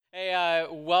Hey,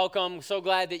 welcome. So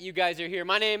glad that you guys are here.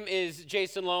 My name is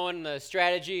Jason Lowen, the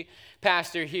strategy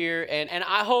pastor here, and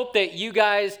I hope that you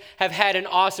guys have had an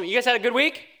awesome, you guys had a good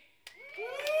week?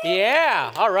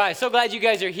 Yeah, all right. So glad you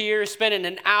guys are here, spending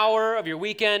an hour of your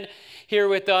weekend here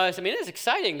with us. I mean, it's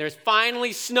exciting. There's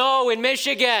finally snow in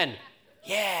Michigan.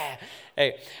 Yeah.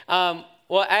 Hey,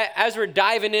 as we're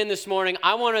diving in this morning,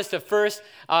 I want us to first,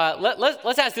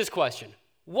 let's ask this question.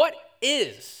 What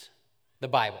is the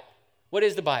Bible? What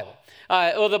is the Bible?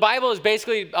 The Bible is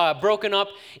basically broken up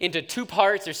into two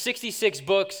parts. There's 66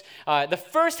 books. The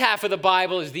first half of the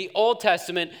Bible is the Old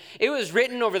Testament. It was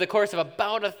written over the course of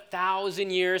about 1,000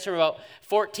 years, from about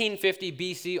 1450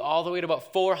 BC all the way to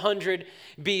about 400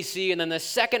 BC. And then the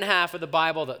second half of the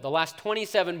Bible, the last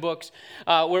 27 books,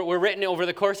 were written over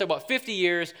the course of about 50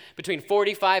 years, between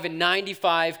 45 and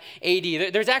 95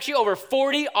 AD. There's actually over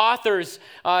 40 authors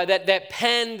that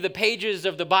penned the pages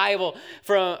of the Bible,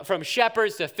 from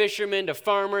shepherds to fishermen to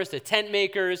farmers to tent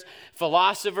makers,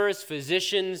 philosophers,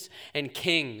 physicians, and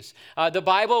kings. The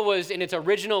Bible was, in its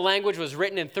original language, was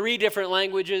written in three different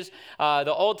languages.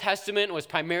 The Old Testament was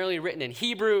primarily written in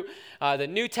Hebrew. The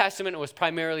New Testament was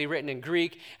primarily written in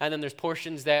Greek. And then there's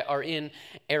portions that are in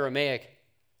Aramaic.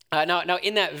 Now,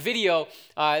 in that video,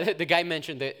 the guy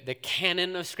mentioned the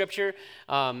canon of Scripture.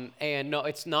 And no,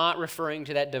 it's not referring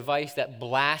to that device that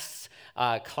blasts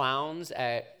clowns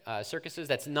at circuses.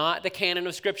 That's not the canon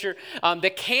of Scripture.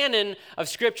 The canon of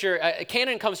Scripture,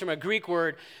 canon comes from a Greek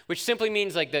word, which simply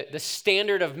means like the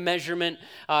standard of measurement,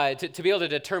 to be able to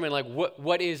determine like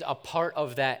what is a part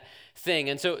of that thing.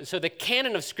 And so the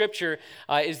canon of Scripture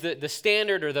is the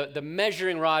standard, or the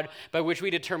measuring rod by which we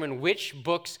determine which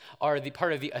books are the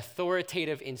part of the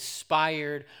authoritative,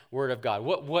 inspired Word of God.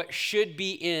 What should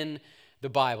be in the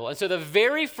Bible. And so the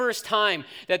very first time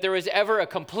that there was ever a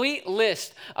complete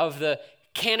list of the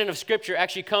canon of Scripture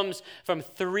actually comes from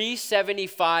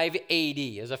 375 AD,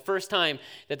 as the first time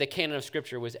that the canon of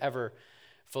Scripture was ever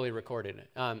fully recorded.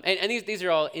 And these are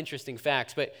all interesting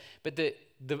facts, but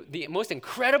the most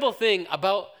incredible thing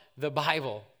about the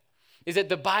Bible is that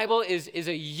the Bible is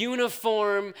a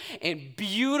uniform and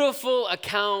beautiful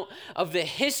account of the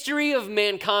history of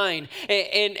mankind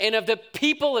and of the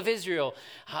people of Israel.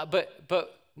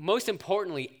 But most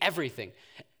importantly, every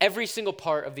single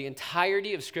part of the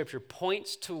entirety of Scripture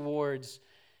points towards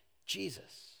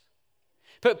Jesus.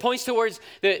 But points towards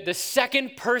the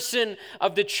second person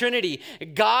of the Trinity,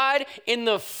 God in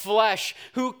the flesh,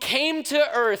 who came to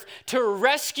earth to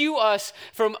rescue us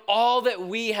from all that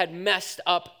we had messed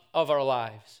up of our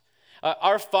lives.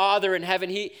 Our Father in heaven,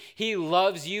 he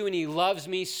loves you and he loves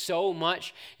me so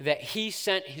much that he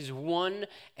sent his one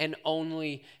and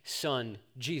only Son,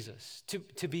 Jesus,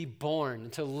 to be born,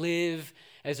 to live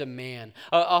as a man,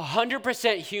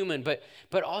 100% human,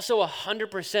 but also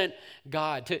 100%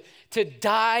 God, to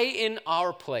die in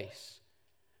our place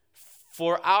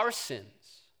for our sins.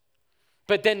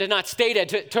 But then to not stay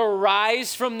dead, to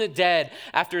rise from the dead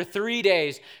after 3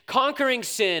 days, conquering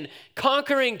sin,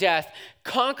 conquering death,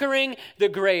 conquering the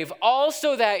grave, all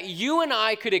so that you and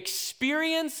I could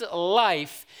experience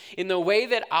life in the way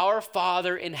that our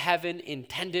Father in heaven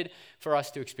intended for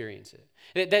us to experience it.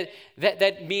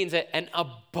 That means an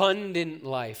abundant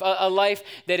life, a life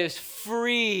that is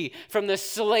free from the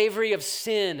slavery of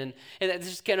sin. And that's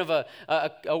just kind of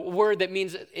a word that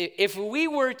means if we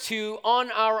were to,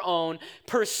 on our own,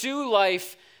 pursue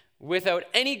life without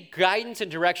any guidance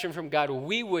and direction from God,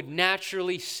 we would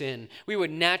naturally sin. We would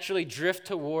naturally drift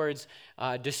towards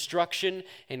destruction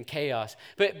and chaos.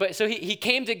 But so he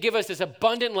came to give us this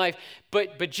abundant life,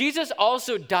 but Jesus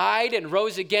also died and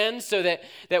rose again so that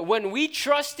when we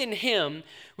trust in him,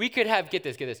 we could have, get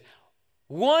this,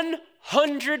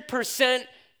 100%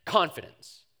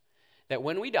 confidence that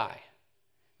when we die,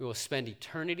 we will spend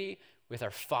eternity with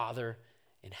our Father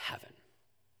in heaven.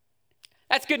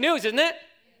 That's good news, isn't it?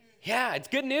 Yeah, it's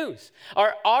good news.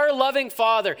 Our loving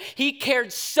Father, he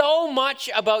cared so much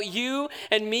about you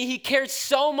and me. He cared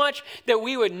so much that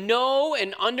we would know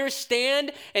and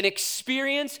understand and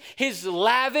experience his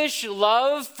lavish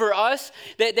love for us,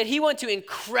 that he went to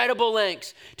incredible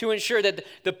lengths to ensure that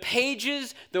the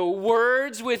pages, the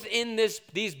words within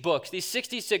these books, these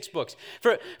 66 books,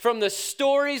 from the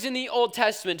stories in the Old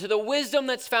Testament to the wisdom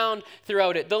that's found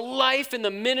throughout it, the life and the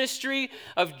ministry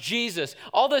of Jesus,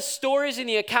 all the stories in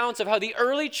the accounts of how the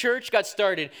early church got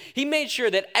started, he made sure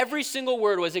that every single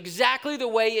word was exactly the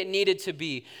way it needed to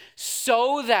be,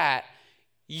 so that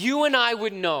you and I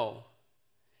would know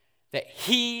that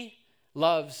he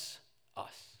loves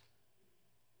us.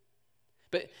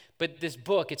 But this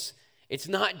book, it's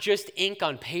not just ink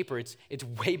on paper, it's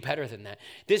way better than that.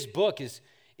 This book is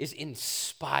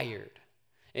inspired.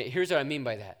 Here's what I mean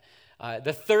by that.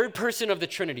 The third person of the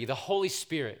Trinity, the Holy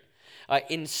Spirit,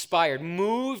 inspired,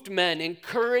 moved men,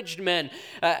 encouraged men,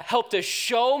 helped to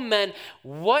show men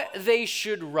what they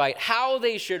should write, how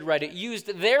they should write it, used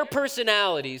their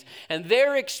personalities and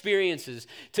their experiences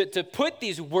to put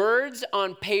these words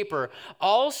on paper,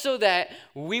 all so that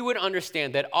we would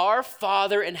understand that our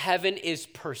Father in heaven is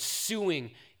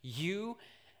pursuing you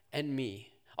and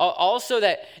me. Also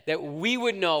that we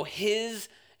would know his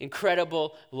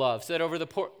incredible love, so that over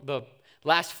the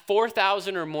last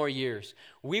 4,000 or more years,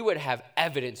 we would have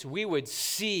evidence. We would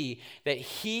see that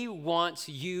he wants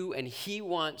you and he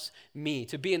wants me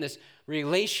to be in this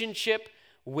relationship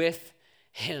with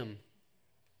him.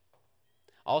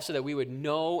 Also, that we would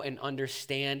know and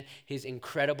understand his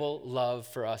incredible love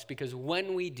for us, because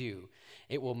when we do,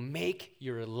 it will make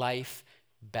your life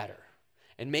better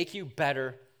and make you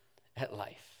better at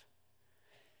life.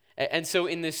 And so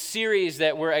in this series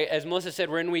that as Melissa said,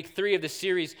 we're in week 3 of the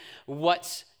series,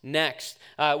 What's Next?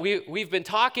 We've been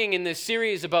talking in this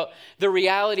series about the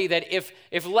reality that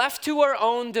if left to our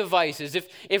own devices,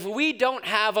 if we don't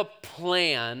have a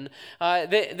plan,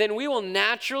 then we will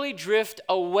naturally drift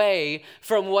away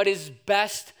from what is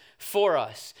best for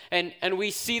us. And we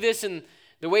see this in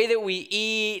the way that we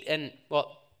eat. And,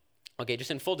 well, okay, just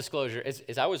in full disclosure,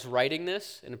 as I was writing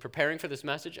this and preparing for this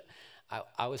message,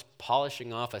 I was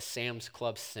polishing off a Sam's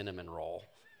Club cinnamon roll,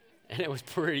 and it was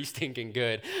pretty stinking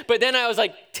good. But then I was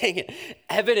like, dang it,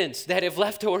 evidence that if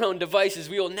left to our own devices,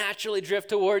 we will naturally drift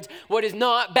towards what is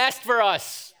not best for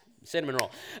us. Cinnamon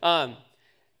roll.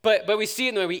 But we see it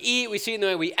in the way we eat, we see it in the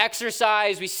way we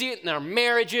exercise, we see it in our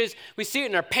marriages, we see it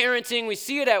in our parenting, we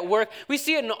see it at work, we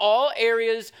see it in all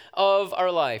areas of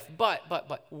our life. But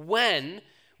when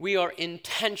we are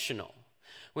intentional,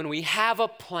 when we have a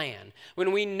plan,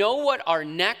 when we know what our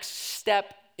next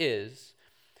step is,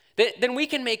 then we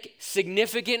can make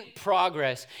significant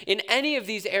progress in any of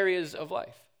these areas of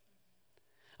life.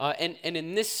 And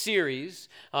in this series,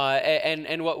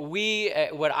 and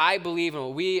what I believe and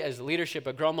what we as leadership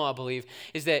at Grumlaw believe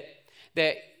is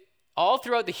that all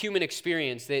throughout the human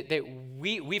experience that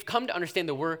we've come to understand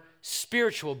that we're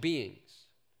spiritual beings.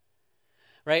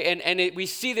 Right, and we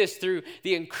see this through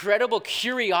the incredible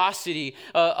curiosity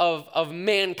of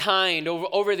mankind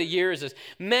over the years, as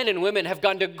men and women have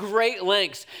gone to great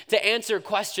lengths to answer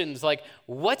questions like,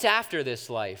 what's after this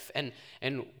life? And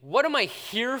what am I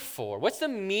here for? What's the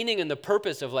meaning and the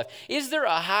purpose of life? Is there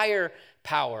a higher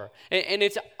power? And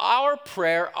it's our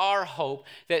prayer, our hope,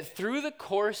 that through the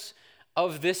course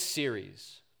of this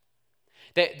series,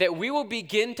 that we will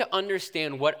begin to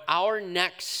understand what our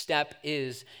next step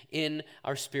is in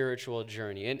our spiritual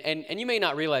journey. And you may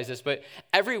not realize this, but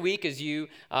every week as you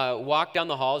walk down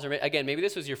the halls, or again, maybe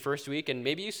this was your first week, and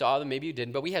maybe you saw them, maybe you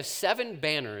didn't, but we have 7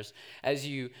 banners as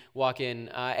you walk in.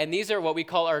 And these are what we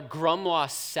call our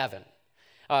Grumlaw 7.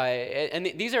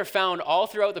 And these are found all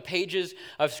throughout the pages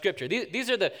of Scripture. These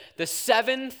are the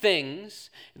 7 things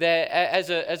that, as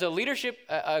a leadership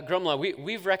Grumlaw,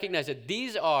 we've recognized that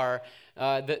these are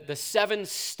the 7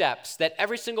 steps that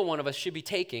every single one of us should be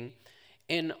taking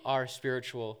in our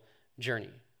spiritual journey.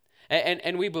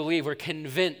 And we believe, we're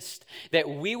convinced that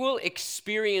we will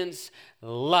experience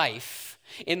life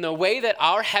in the way that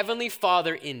our Heavenly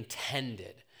Father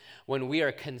intended when we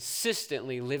are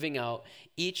consistently living out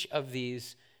each of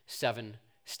these 7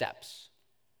 steps.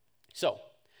 So,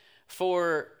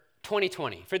 for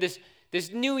 2020, for this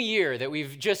new year that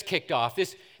we've just kicked off,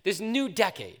 this new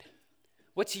decade,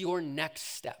 what's your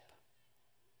next step?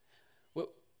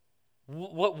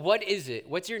 What is it?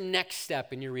 What's your next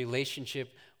step in your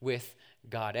relationship with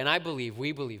God? And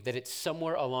we believe that it's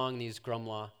somewhere along these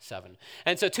Grumlaw 7.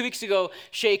 And so 2 weeks ago,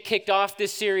 Shay kicked off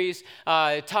this series,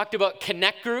 talked about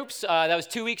connect groups. That was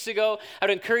 2 weeks ago. I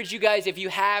would encourage you guys, if you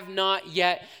have not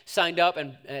yet signed up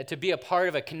and to be a part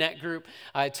of a connect group,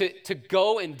 to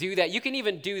go and do that. You can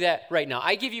even do that right now.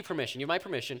 I give you permission. You have my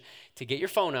permission to get your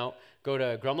phone out, go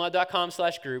to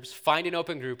grumlaw.com/groups, find an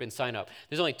open group, and sign up.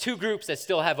 There's only 2 groups that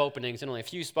still have openings and only a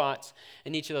few spots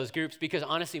in each of those groups, because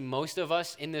honestly, most of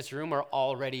us in this room are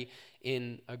already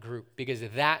in a group, because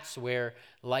that's where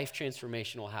life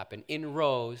transformation will happen. In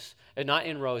rows, not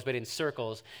in rows, but in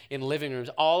circles, in living rooms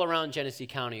all around Genesee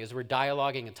County, as we're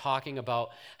dialoguing and talking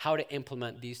about how to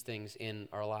implement these things in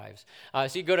our lives. So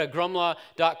you go to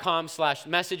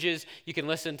grumlaw.com/messages. You can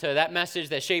listen to that message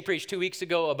that Shay preached 2 weeks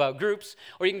ago about groups,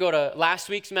 or you can go to last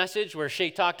week's message where Shay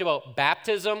talked about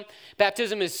baptism.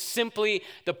 Baptism is simply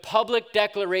the public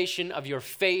declaration of your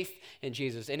faith in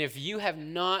Jesus. And if you have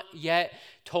not yet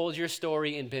told your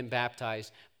story and been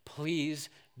baptized, please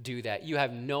do that. You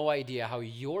have no idea how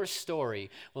your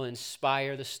story will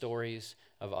inspire the stories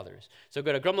of others. So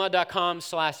go to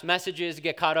grumlaw.com/messages to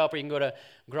get caught up, or you can go to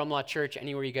Grumlaw Church,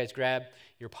 anywhere you guys grab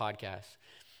your podcasts.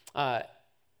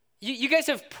 You guys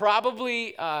have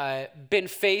probably been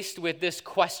faced with this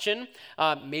question,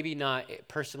 maybe not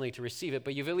personally to receive it,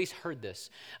 but you've at least heard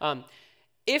this.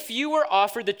 If you were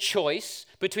offered the choice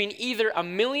between either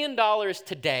 $1 million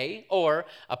today or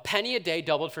a penny a day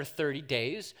doubled for 30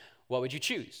 days, what would you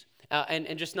choose?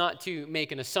 And just not to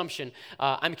make an assumption,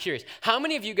 I'm curious. How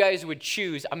many of you guys would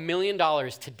choose $1 million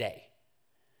today?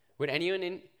 Would anyone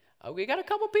in? We got a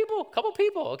couple people.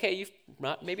 Okay, you've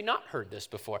maybe not heard this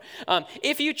before.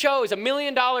 If you chose $1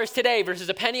 million today versus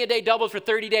a penny a day doubled for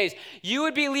 30 days, you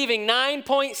would be leaving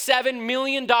 $9.7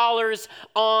 million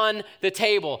on the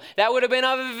table. That would have been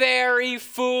a very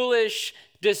foolish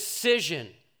decision.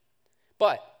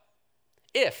 But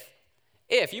if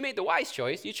you made the wise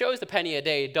choice, you chose the penny a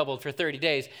day doubled for 30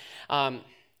 days,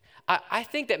 I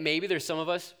think that maybe there's some of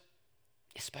us,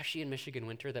 especially in Michigan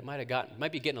winter, that might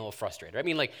be getting a little frustrated. I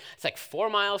mean, it's like 4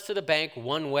 miles to the bank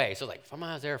one way. So it's like 4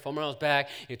 miles there, 4 miles back.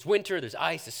 It's winter, there's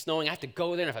ice, it's snowing. I have to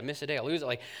go there, and if I miss a day, I lose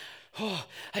it.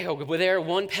 I go there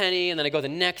 1 penny, and then I go the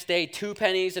next day 2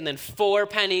 pennies, and then 4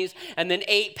 pennies, and then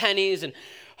 8 pennies. And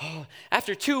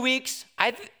after 2 weeks,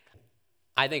 I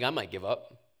think I might give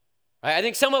up. Right? I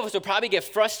think some of us would probably get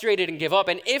frustrated and give up.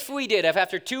 And if we did, if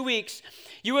after 2 weeks,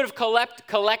 you would have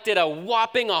collected a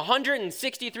whopping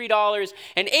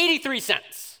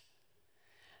 $163.83.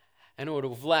 And it would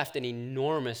have left an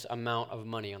enormous amount of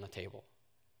money on the table.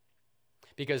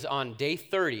 Because on day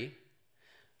 30,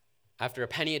 after a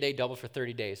penny a day doubled for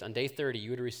 30 days, on day 30,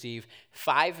 you would receive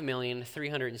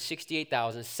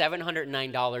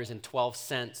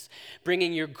 $5,368,709.12,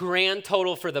 bringing your grand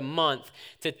total for the month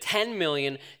to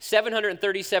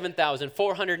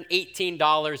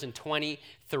 $10,737,418.23.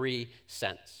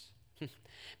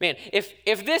 Man,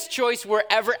 if this choice were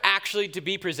ever actually to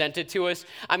be presented to us,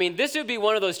 I mean, this would be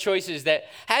one of those choices that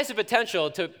has the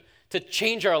potential to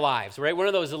change our lives, right? One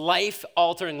of those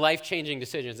life-altering, life-changing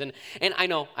decisions. And I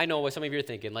know what some of you are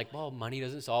thinking, well, money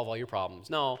doesn't solve all your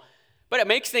problems. No, but it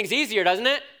makes things easier, doesn't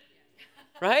it?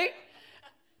 Right?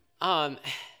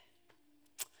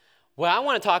 What I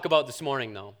want to talk about this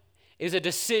morning, though, is a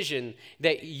decision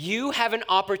that you have an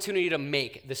opportunity to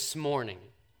make this morning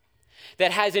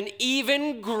that has an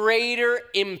even greater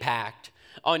impact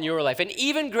on your life, an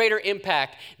even greater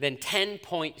impact than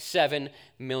 $10.7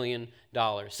 million.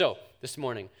 So this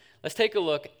morning, let's take a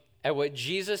look at what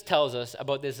Jesus tells us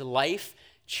about this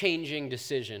life-changing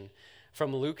decision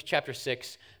from Luke chapter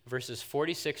 6, verses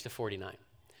 46 to 49. He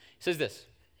says this: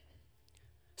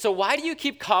 "So why do you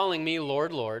keep calling me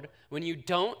Lord, Lord, when you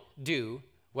don't do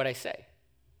what I say?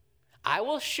 I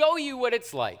will show you what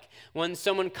it's like when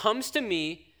someone comes to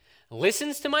me,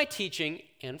 listens to my teaching,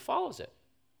 and follows it.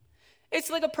 It's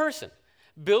like a person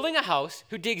building a house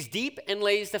who digs deep and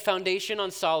lays the foundation on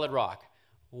solid rock.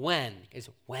 When? It's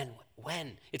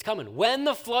coming. When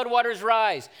the floodwaters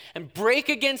rise and break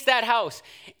against that house,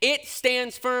 it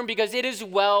stands firm because it is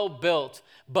well built.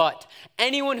 But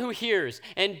anyone who hears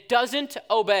and doesn't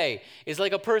obey is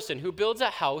like a person who builds a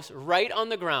house right on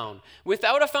the ground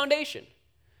without a foundation.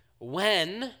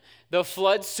 When the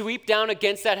floods sweep down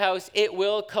against that house, it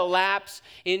will collapse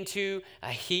into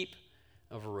a heap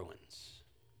of ruins."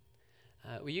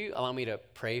 Will you allow me to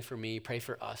pray for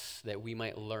us, that we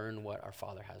might learn what our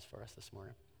Father has for us this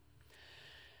morning?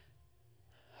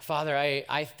 Father,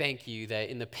 I thank you that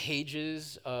in the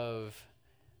pages of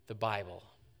the Bible,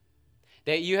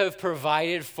 that you have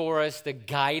provided for us the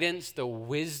guidance, the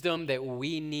wisdom that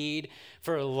we need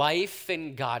for life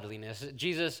and godliness.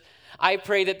 Jesus, I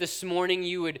pray that this morning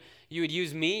you would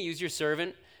use me, use your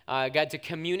servant, God, to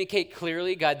communicate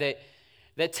clearly, God,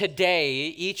 that today,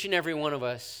 each and every one of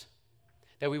us,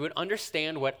 that we would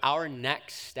understand what our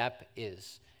next step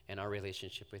is in our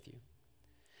relationship with you.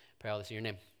 Pray all this in your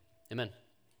name. Amen.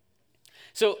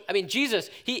 So, Jesus,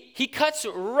 he cuts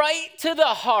right to the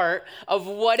heart of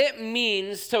what it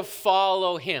means to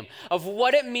follow him, of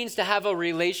what it means to have a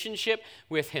relationship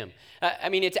with him.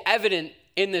 It's evident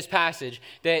in this passage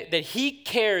that he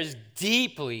cares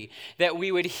deeply that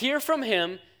we would hear from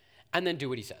him and then do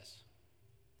what he says.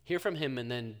 Hear from him and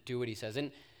then do what he says.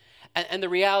 And the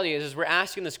reality is we're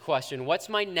asking this question, what's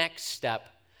my next step?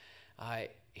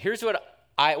 Here's one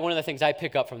of the things I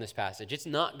pick up from this passage. It's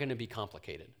not going to be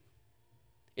complicated.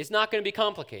 It's not going to be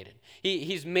complicated.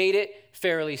 He's made it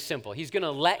fairly simple. He's going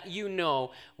to let you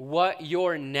know what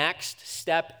your next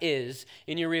step is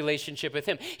in your relationship with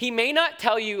him. He may not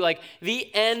tell you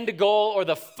the end goal, or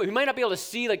you might not be able to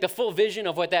see the full vision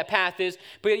of what that path is,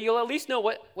 but you'll at least know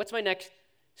what's my next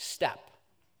step.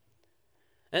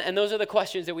 And those are the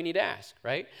questions that we need to ask,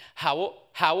 right? How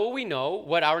will we know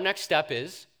what our next step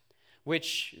is?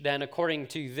 Which then, according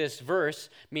to this verse,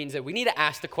 means that we need to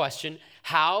ask the question,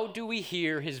 how do we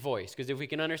hear his voice? Because if we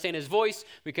can understand his voice,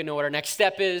 we can know what our next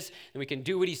step is, and we can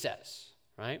do what he says,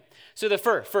 right? So the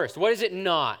first, what is it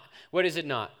not? What is it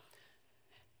not?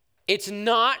 It's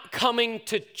not coming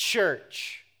to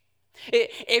church.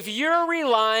 If you're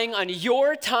relying on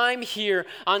your time here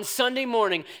on Sunday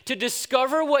morning to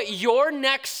discover what your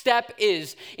next step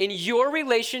is in your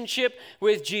relationship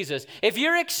with Jesus, if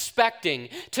you're expecting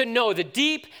to know the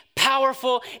deep,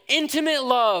 powerful, intimate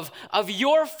love of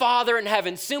your Father in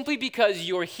heaven simply because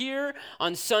you're here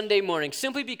on Sunday morning,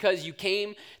 simply because you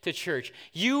came to church,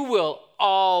 you will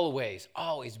always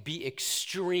be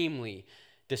extremely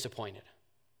disappointed.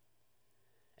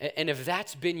 And if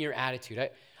that's been your attitude,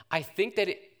 I think that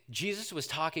Jesus was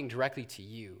talking directly to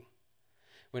you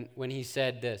when he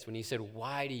said this, when he said,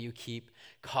 why do you keep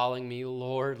calling me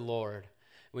Lord, Lord,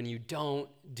 when you don't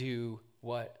do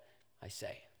what I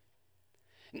say?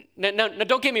 Now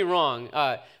don't get me wrong.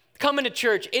 Coming to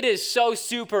church, it is so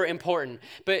super important.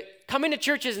 But coming to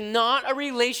church is not a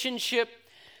relationship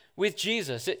with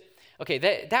Jesus.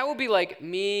 That would be like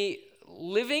me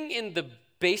living in the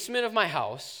basement of my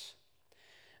house,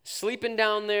 sleeping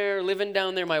down there, living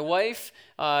down there. My wife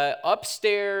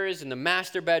upstairs in the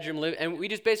master bedroom, and we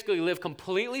just basically live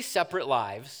completely separate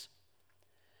lives,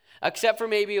 except for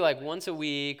maybe like once a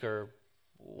week or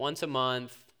once a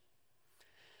month.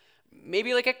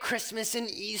 Maybe like at Christmas and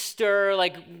Easter,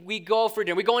 like we go for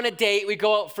dinner. We go on a date, we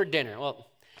go out for dinner. Well,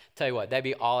 tell you what, that'd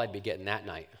be all I'd be getting that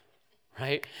night,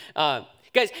 right?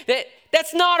 Guys,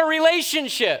 that's not a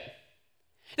relationship.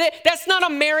 That's not a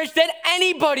marriage that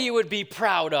anybody would be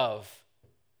proud of.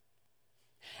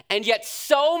 And yet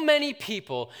so many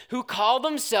people who call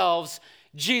themselves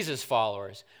Jesus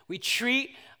followers, we treat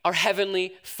our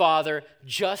Heavenly Father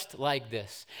just like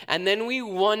this. And then we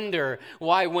wonder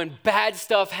why when bad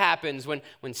stuff happens, when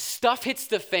stuff hits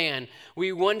the fan,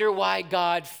 we wonder why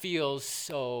God feels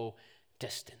so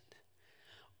distant.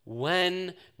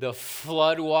 When the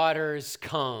floodwaters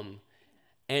come,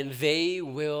 and they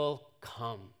will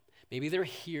come. Maybe they're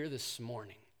here this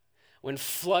morning. When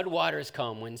floodwaters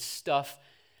come, when stuff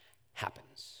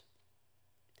happens.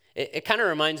 It kind of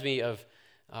reminds me of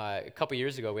a couple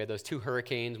years ago, we had those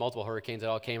multiple hurricanes that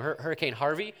all came. Hurricane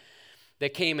Harvey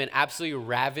that came and absolutely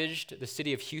ravaged the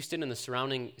city of Houston and the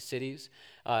surrounding cities.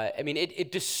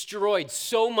 It destroyed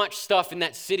so much stuff in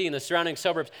that city and the surrounding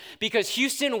suburbs because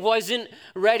Houston wasn't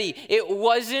ready. It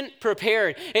wasn't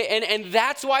prepared. And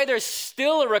that's why there's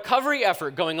still a recovery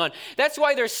effort going on. That's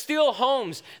why there's still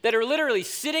homes that are literally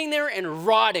sitting there and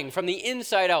rotting from the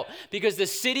inside out because the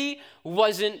city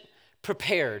wasn't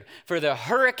prepared for the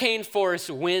hurricane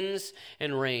force winds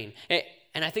and rain.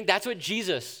 And I think that's what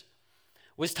Jesus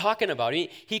was talking about.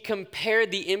 He compared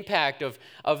the impact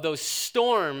of those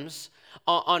storms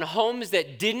on homes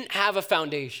that didn't have a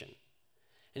foundation.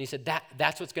 And he said,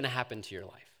 that's what's going to happen to your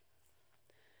life.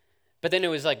 But then it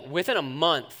was like within a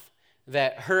month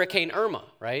that Hurricane Irma,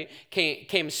 right,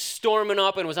 came storming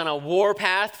up and was on a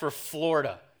warpath for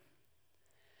Florida.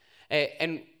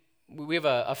 And we have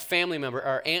a family member,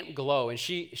 our Aunt Glow, and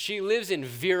she lives in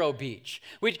Vero Beach,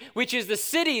 which is the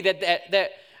city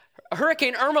that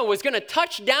Hurricane Irma was going to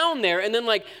touch down there and then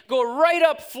like go right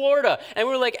up Florida. And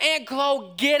we're like, Aunt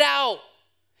Glow, get out.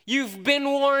 You've been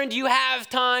warned. You have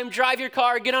time. Drive your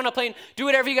car. Get on a plane. Do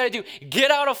whatever you got to do.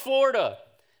 Get out of Florida.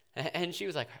 And she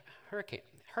was like,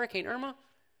 Hurricane Irma?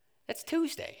 That's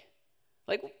Tuesday.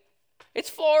 Like, it's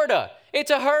Florida.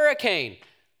 It's a hurricane.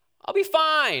 I'll be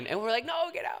fine. And we're like, no,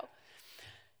 get out.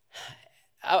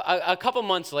 A couple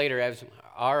months later, as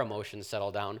our emotions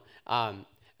settle down,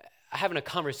 having a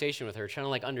conversation with her, trying to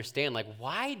like understand, like,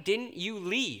 why didn't you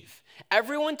leave?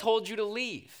 Everyone told you to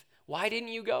leave. Why didn't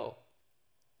you go?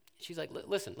 She's like,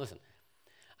 listen.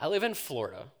 I live in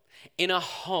Florida in a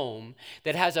home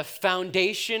that has a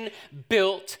foundation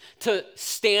built to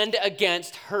stand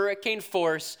against hurricane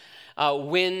force,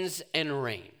 winds, and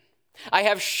rain. I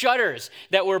have shutters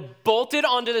that were bolted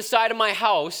onto the side of my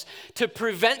house to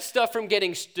prevent stuff from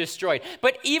getting destroyed.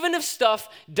 But even if stuff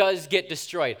does get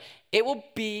destroyed, it will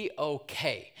be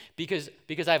okay because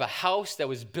I have a house that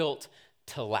was built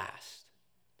to last.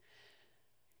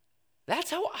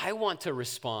 That's how I want to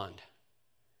respond.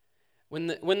 When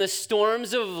the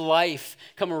storms of life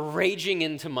come raging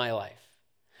into my life,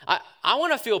 I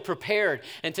want to feel prepared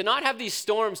and to not have these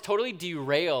storms totally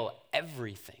derail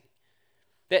everything.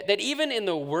 That even in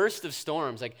the worst of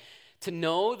storms, like to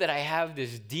know that I have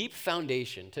this deep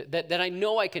foundation, that I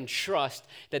know I can trust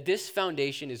that this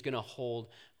foundation is going to hold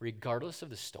regardless of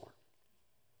the storm.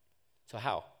 So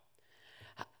how?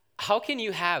 How can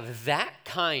you have that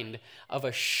kind of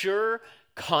a sure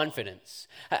confidence?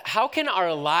 How can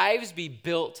our lives be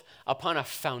built upon a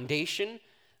foundation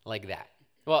like that?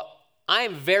 Well, I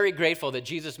am very grateful that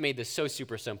Jesus made this so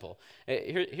super simple.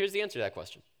 Here's the answer to that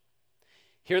question.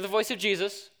 Hear the voice of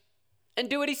Jesus and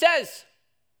do what he says.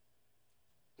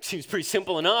 Seems pretty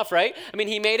simple enough, right? I mean,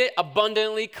 he made it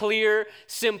abundantly clear,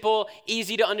 simple,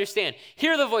 easy to understand.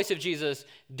 Hear the voice of Jesus,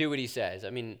 do what he says. I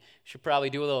mean, you should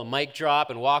probably do a little mic drop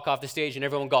and walk off the stage and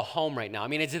everyone go home right now. I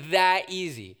mean, it's that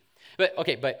easy. But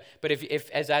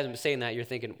if as I'm saying that, you're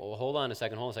thinking, well, hold on a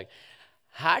second.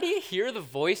 How do you hear the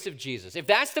voice of Jesus? If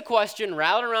that's the question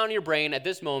rattling around your brain at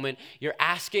this moment, you're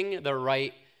asking the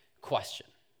right question.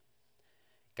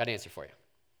 Got an answer for you.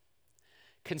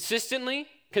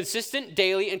 Consistent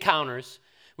daily encounters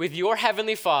with your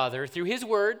Heavenly Father through His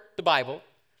Word, the Bible,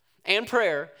 and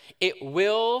prayer, it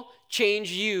will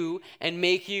change you and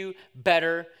make you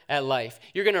better at life.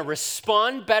 You're going to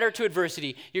respond better to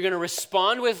adversity. You're going to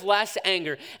respond with less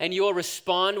anger, and you'll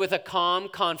respond with a calm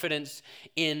confidence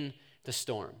in the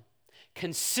storm.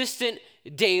 Consistent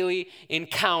daily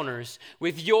encounters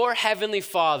with your Heavenly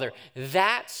Father,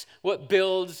 that's what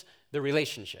builds the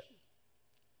relationship.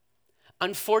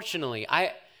 Unfortunately,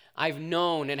 I've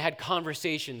known and had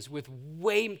conversations with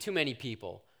way too many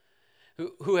people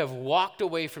who have walked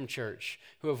away from church,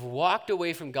 who have walked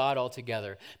away from God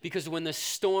altogether, because when the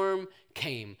storm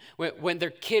came, when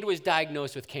their kid was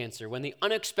diagnosed with cancer, when they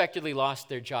unexpectedly lost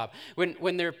their job,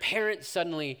 when their parent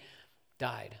suddenly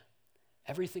died,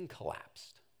 everything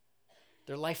collapsed.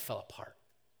 Their life fell apart.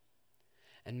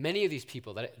 And many of these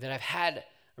people that I've had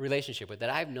a relationship with,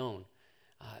 that I've known,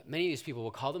 many of these people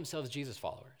will call themselves Jesus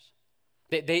followers.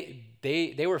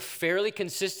 They were fairly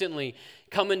consistently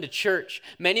coming to church.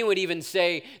 Many would even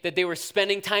say that they were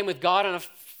spending time with God on a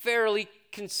fairly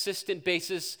consistent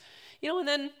basis. And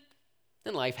then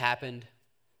life happened.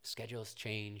 Schedules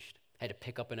changed. Had to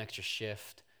pick up an extra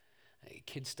shift.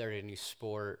 Kids started a new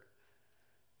sport.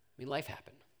 Life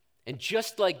happened. And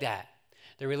just like that,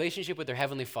 their relationship with their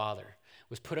Heavenly Father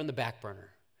was put on the back burner,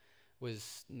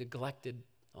 was neglected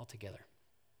altogether.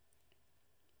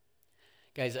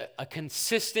 Guys, a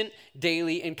consistent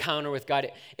daily encounter with God,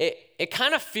 it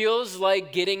kind of feels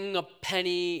like getting a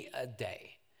penny a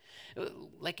day.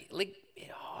 Like it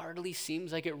hardly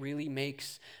seems like it really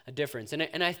makes a difference.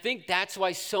 And I think that's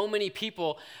why so many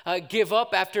people give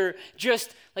up after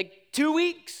just like 2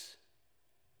 weeks.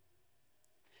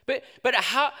 But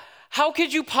how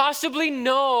could you possibly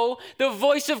know the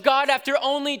voice of God after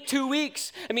only 2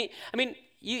 weeks? I mean,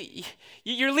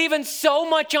 you're leaving so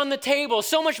much on the table,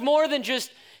 so much more than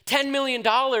just $10 million.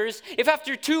 If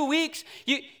after 2 weeks,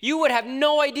 you would have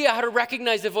no idea how to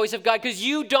recognize the voice of God because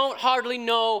you don't hardly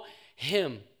know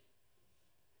Him.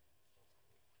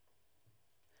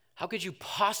 How could you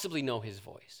possibly know His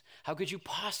voice? How could you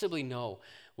possibly know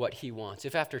what He wants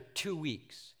if after 2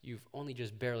 weeks, you've only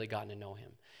just barely gotten to know Him?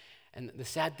 And the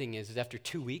sad thing is after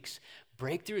 2 weeks,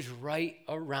 breakthrough is right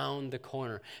around the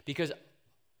corner because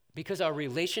our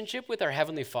relationship with our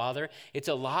Heavenly Father, it's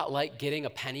a lot like getting a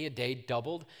penny a day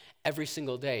doubled every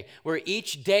single day, where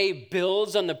each day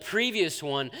builds on the previous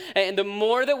one. And the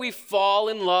more that we fall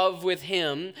in love with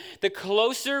Him, the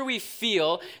closer we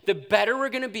feel, the better we're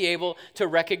going to be able to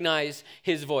recognize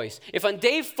His voice. If on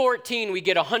day 14 we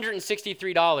get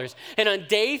 $163, and on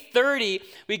day 30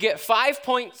 we get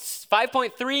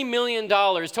 $5.3 million,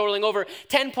 totaling over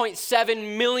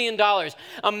 $10.7 million,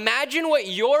 imagine what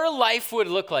your life would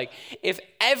look like if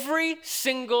every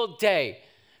single day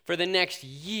for the next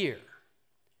year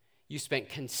you spent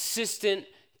consistent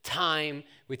time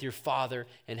with your Father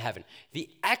in heaven. The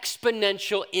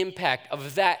exponential impact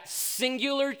of that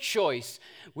singular choice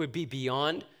would be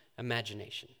beyond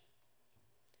imagination.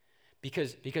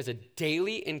 Because a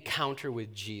daily encounter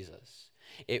with Jesus,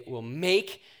 it will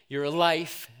make your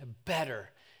life better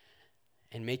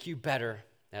and make you better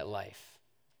at life.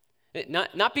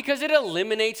 Not because it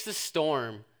eliminates the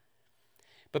storm,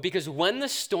 but because when the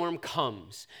storm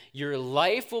comes, your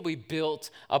life will be built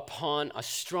upon a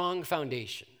strong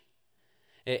foundation,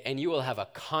 and you will have a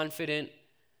confident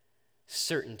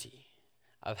certainty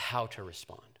of how to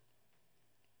respond.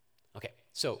 Okay,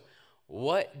 so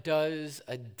what does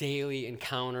a daily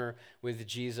encounter with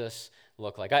Jesus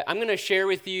look like? I'm going to share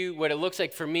with you what it looks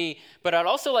like for me, but I'd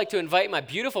also like to invite my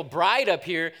beautiful bride up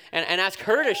here and ask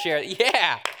her to share.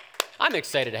 Yeah, I'm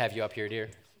excited to have you up here,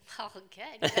 dear. Oh, good.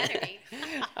 You better be.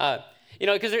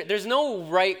 Because there's no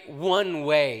right one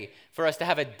way for us to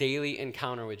have a daily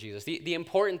encounter with Jesus. The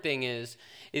important thing is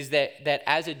that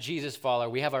as a Jesus follower,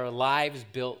 we have our lives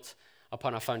built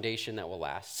upon a foundation that will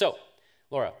last. So,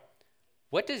 Laura,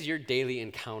 What does your daily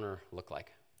encounter look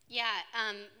like? Yeah,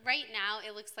 right now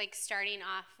it looks like starting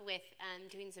off with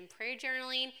doing some prayer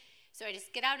journaling. So I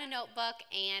just get out a notebook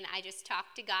and I just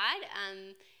talk to God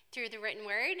through the written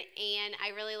word. And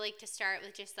I really like to start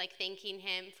with just like thanking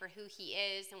him for who he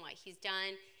is and what he's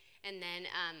done. And then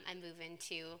I move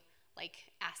into like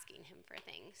asking him for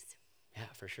things. Yeah,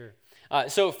 for sure.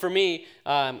 So for me,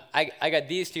 I got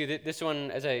these two. This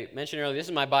one, as I mentioned earlier, this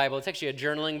is my Bible. It's actually a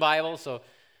journaling Bible. So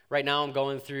right now I'm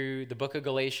going through the book of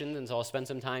Galatians, and so I'll spend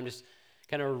some time just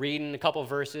kind of reading a couple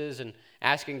verses and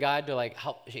asking God to like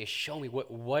help show me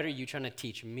what are you trying to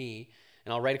teach me.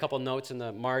 And I'll write a couple notes in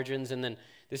the margins, and then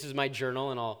this is my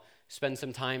journal, and I'll spend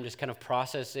some time just kind of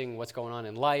processing what's going on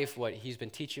in life, what he's been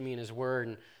teaching me in his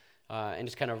word, and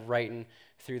just kind of writing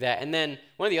through that. And then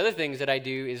one of the other things that I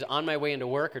do is on my way into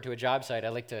work or to a job site, I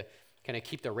like to kind of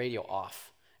keep the radio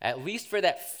off, at least for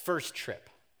that first trip,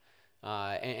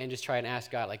 and just try and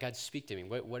ask God, like, God, speak to me.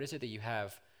 What is it that you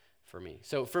have for me?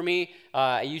 So for me,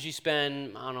 I usually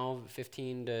spend,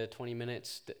 15 to 20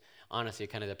 minutes. Honestly,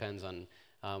 it kind of depends on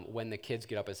when the kids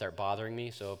get up and start bothering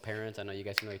me. So parents, I know you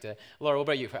guys can relate to that. Laura, what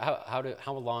about you?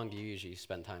 How long do you usually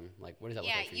spend time? Like, what does that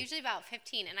look like for you? Yeah, usually about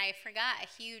 15. And I forgot a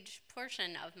huge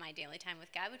portion of my daily time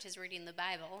with God, which is reading the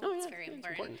Bible. Oh, It's yeah, very it's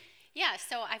important. Yeah,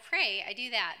 so I pray, I do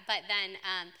that. But then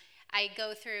I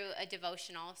go through a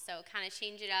devotional, so kind of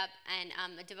change it up.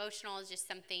 And a devotional is just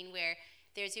something where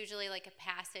there's usually like a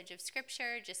passage of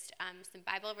scripture, just some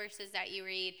Bible verses that you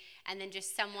read, and then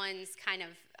just someone's kind of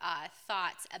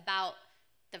thoughts about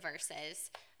the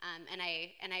verses, and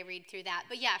I read through that.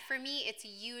 But yeah, for me, it's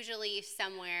usually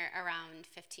somewhere around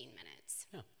 15 minutes.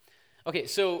 Yeah. Okay,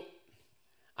 so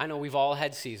I know we've all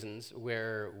had seasons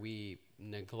where we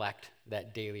neglect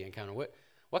that daily encounter.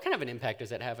 What kind of an impact does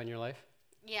that have on your life?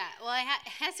 Yeah, well, it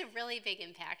has a really big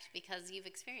impact because you've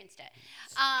experienced it.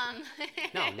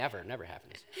 No, never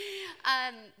happens.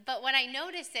 But what I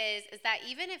notice is that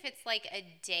even if it's like a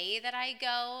day that I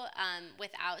go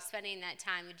without spending that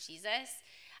time with Jesus,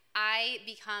 I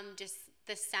become just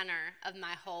the center of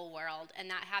my whole world, and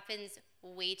that happens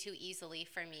way too easily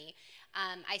for me.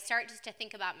 I start just to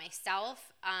think about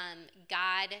myself.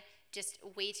 God just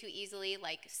way too easily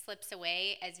like slips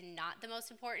away as not the most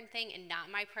important thing and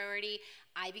not my priority.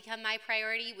 I become my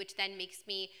priority, which then makes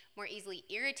me more easily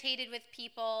irritated with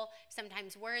people.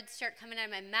 Sometimes words start coming out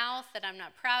of my mouth that I'm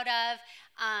not proud of.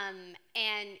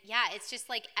 And yeah, it's just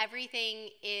like everything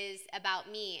is about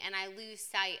me, and I lose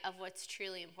sight of what's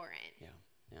truly important.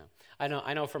 Yeah.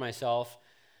 I know for myself,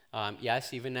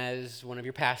 yes, even as one of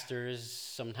your pastors,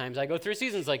 sometimes I go through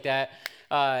seasons like that.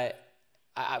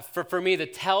 For me, the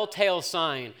telltale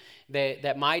sign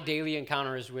that my daily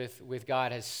encounters with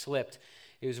God has slipped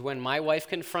is when my wife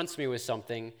confronts me with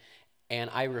something and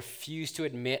I refuse to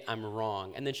admit I'm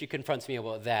wrong. And then she confronts me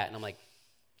about that, and I'm like,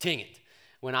 dang it.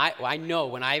 When I know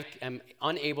when I am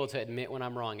unable to admit when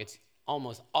I'm wrong, it's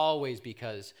almost always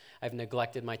because I've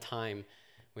neglected my time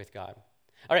with God.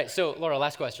 All right, so Laura,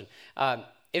 last question.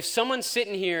 If someone's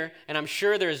sitting here, and I'm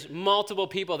sure there's multiple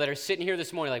people that are sitting here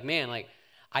this morning like, man, like,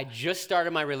 I just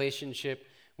started my relationship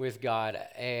with God,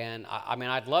 and I mean,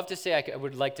 I'd love to say I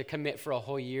would like to commit for a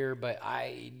whole year, but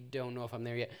I don't know if I'm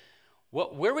there yet.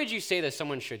 Where would you say that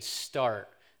someone should start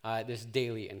this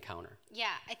daily encounter?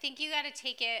 Yeah, I think you got to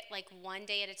take it like one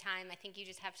day at a time. I think you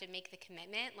just have to make the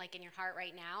commitment, like in your heart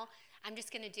right now. I'm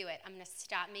just going to do it. I'm going to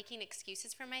stop making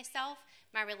excuses for myself.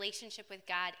 My relationship with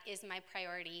God is my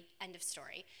priority, end of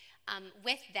story.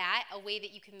 With that, a way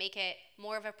that you can make it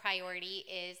more of a priority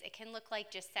is it can look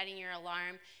like just setting your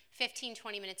alarm 15,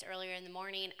 20 minutes earlier in the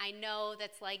morning. I know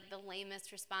that's like the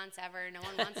lamest response ever. No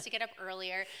one wants to get up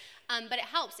earlier, but it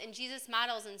helps. And Jesus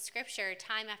models in Scripture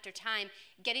time after time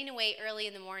getting away early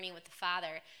in the morning with the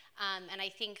Father. And I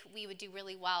think we would do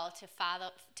really well to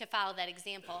follow that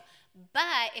example.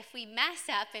 But if we mess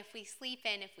up, if we sleep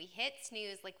in, if we hit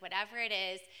snooze, like whatever it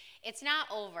is, it's not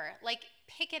over. Like,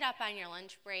 pick it up on your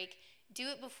lunch break. Do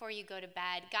it before you go to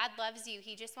bed. God loves you.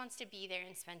 He just wants to be there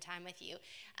and spend time with you.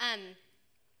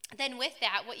 Then with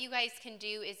that, what you guys can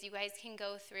do is you guys can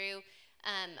go through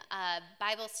a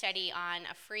Bible study on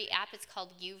a free app. It's called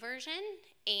YouVersion,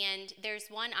 and there's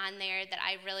one on there that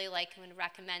I really like and would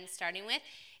recommend starting with.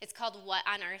 It's called What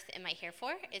on Earth Am I Here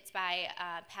For? It's by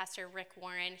Pastor Rick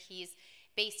Warren. He's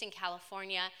based in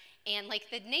California, and like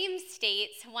the name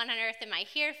states, What on Earth Am I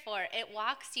Here For? It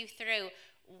walks you through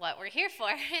what we're here for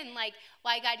and like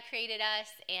why God created us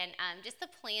and just the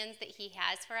plans that he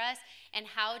has for us and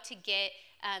how to get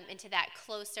into that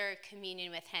closer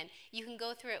communion with him. You can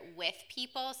go through it with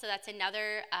people, so that's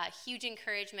another huge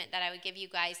encouragement that I would give you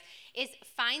guys is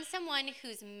find someone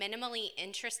who's minimally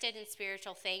interested in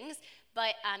spiritual things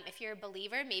But if you're a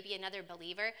believer, maybe another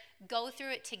believer, go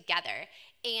through it together.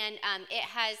 And it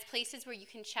has places where you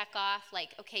can check off, like,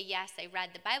 okay, yes, I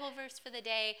read the Bible verse for the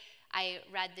day, I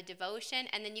read the devotion,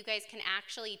 and then you guys can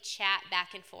actually chat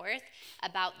back and forth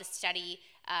about the study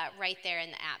right there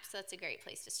in the app. So that's a great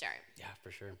place to start. Yeah,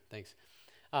 for sure. Thanks.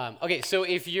 Okay, so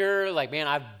if you're like, man,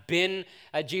 I've been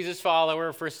a Jesus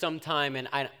follower for some time, and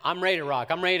I'm ready to rock.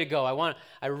 I'm ready to go.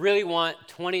 I really want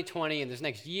 2020 and this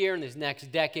next year and this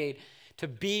next decade to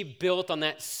be built on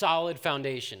that solid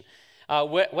foundation.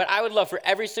 What I would love for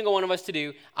every single one of us to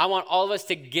do, I want all of us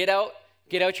to get out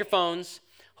your phones.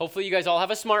 Hopefully you guys all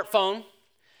have a smartphone.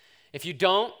 If you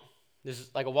don't, there's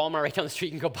like a Walmart right down the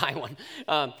street. You can go buy one.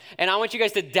 And I want you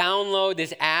guys to download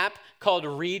this app called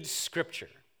Read Scripture.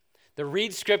 The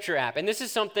Read Scripture app. And this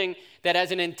is something that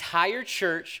as an entire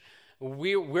church,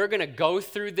 we're going to go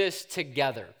through this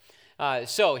together.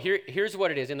 So here's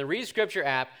what it is. In the Read Scripture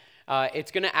app,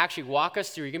 it's going to actually walk us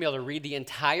through. You're going to be able to read the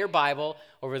entire Bible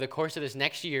over the course of this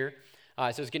next year.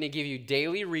 So it's going to give you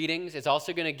daily readings. It's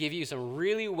also going to give you some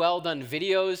really well-done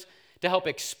videos to help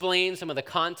explain some of the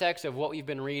context of what we've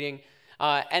been reading.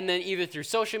 And then either through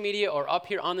social media or up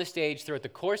here on the stage throughout the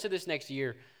course of this next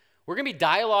year, we're going to be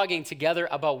dialoguing together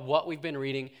about what we've been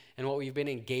reading and what we've been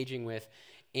engaging with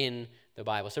in the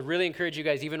Bible. So really encourage you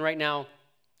guys, even right now,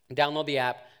 download the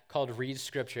app called Read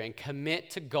Scripture and commit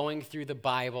to going through the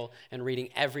Bible and reading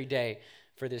every day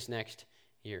for this next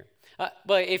year.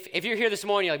 But if you're here this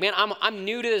morning, you're like, man, I'm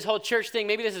new to this whole church thing.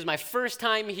 Maybe this is my first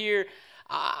time here.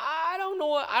 I don't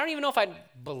know. I don't even know if I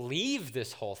believe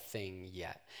this whole thing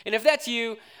yet. And if that's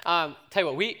you, tell you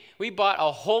what, we bought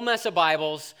a whole mess of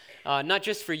Bibles, not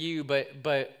just for you,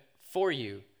 but for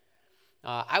you.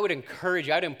 I would encourage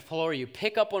you, I would implore you,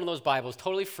 pick up one of those Bibles,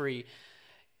 totally free.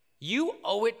 You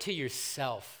owe it to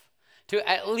yourself to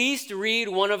at least read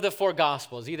one of the 4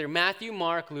 Gospels, either Matthew,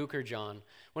 Mark, Luke, or John,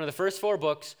 one of the first 4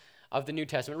 books of the New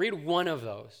Testament. Read one of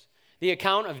those. The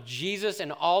account of Jesus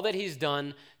and all that he's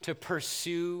done to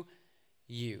pursue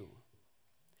you.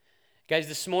 Guys,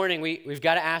 this morning we've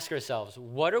got to ask ourselves,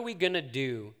 what are we going to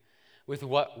do with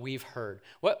what we've heard?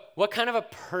 What kind of a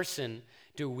person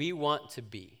do we want to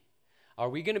be? Are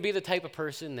we going to be the type of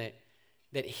person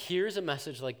that hears a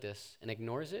message like this and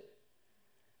ignores it?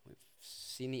 We've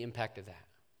seen the impact of that.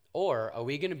 Or are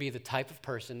we going to be the type of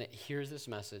person that hears this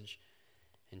message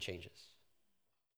and changes?